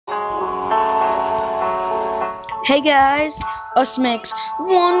Hey guys, Usmax111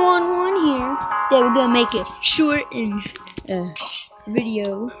 here. Yeah, we're gonna make a short and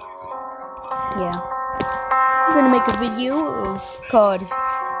video. Yeah, I'm gonna make a video called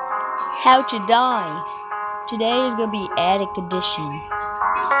How to Die. Today is gonna be Attic Edition.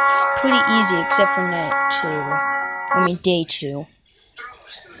 It's pretty easy except for day 2.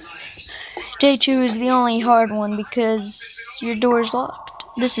 Day 2 is the only hard one because your door is locked.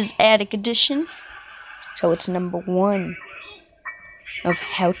 This is Attic Edition, so it's number 1 of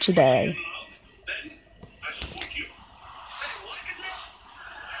How to Die.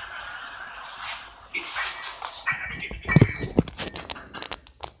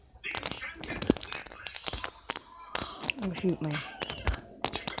 Oh, shoot, man.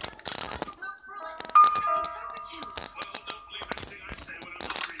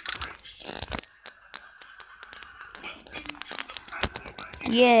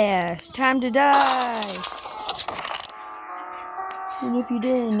 Yeah, it's time to die. And if you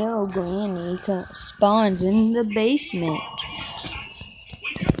didn't know, Granny spawns in the basement.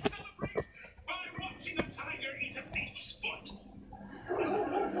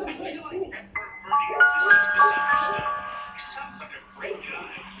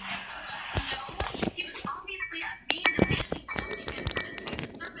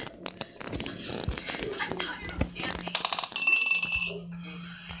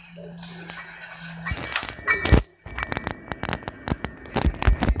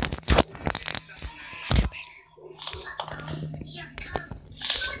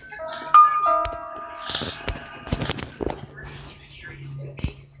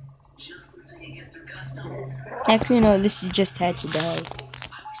 Actually, no, this is just How to Die.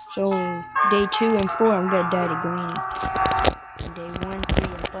 So, day 2 and 4, I'm gonna die to Granny. And day 1, 3,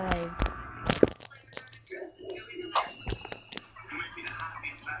 and 5.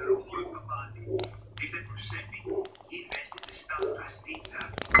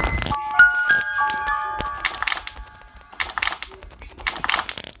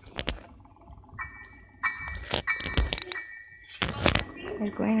 Is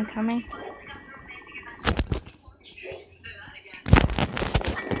Granny coming?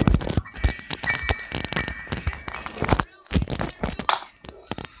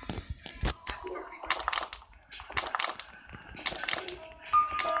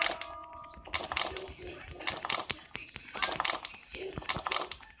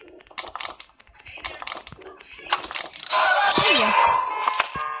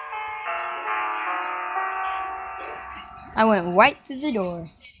 I went right through the door.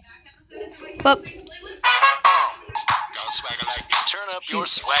 But turn up your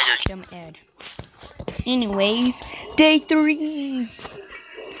swagger. Dumb ad. Anyways, day 3.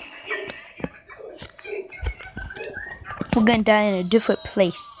 We're gonna die in a different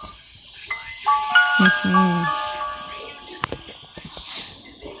place.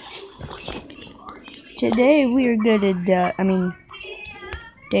 Today we're gonna die.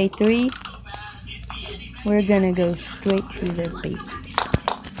 Day 3. We're gonna go straight to the basement.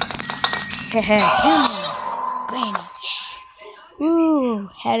 Haha, Granny. Ooh,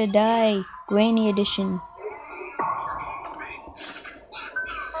 How to Die, Granny Edition.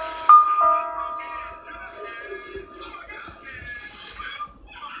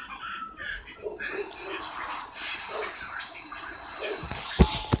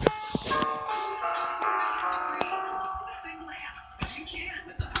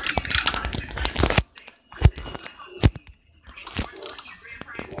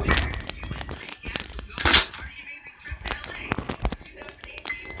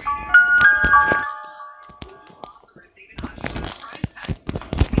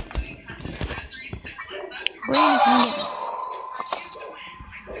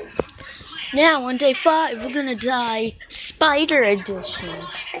 Now on day 5, we're gonna die Spider Edition.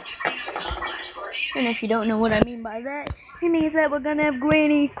 And if you don't know what I mean by that, it means that we're gonna have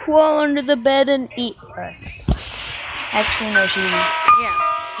Granny crawl under the bed and eat us. Actually, no,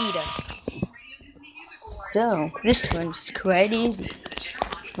 eat us. So, this one's quite easy.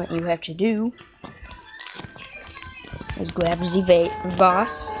 What you have to do is grab the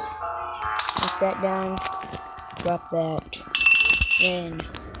vase, put that down, drop that, and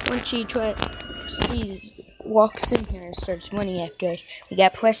when she walks in here and starts running after us, we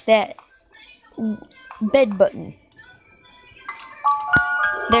gotta press that bed button.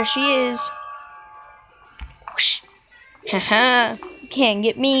 There she is. Whoosh. Haha, can't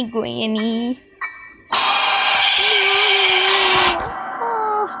get me, Granny.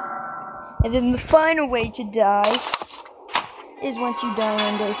 And then the final way to die is once you die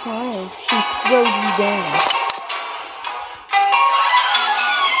on day 5. She throws you down.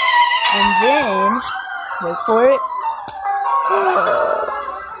 And then Wait for it.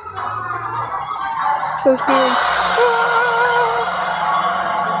 So scary.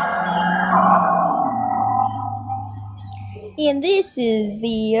 And this is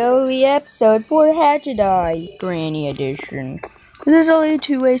the only episode for How to Die Granny Edition. There's only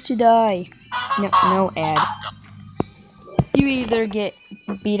 2 ways to die. No ad. You either get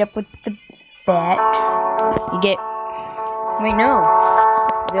beat up with the bat. Wait, no.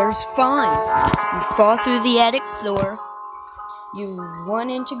 There's 5. You fall through the attic floor. You run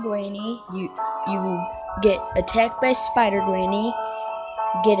into Granny. You get attacked by Spider Granny.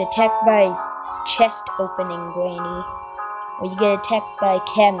 You get attacked by chest opening Granny. Or you get attacked by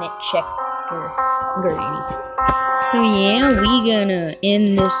cabinet checker Granny. So yeah, we gonna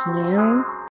end this now.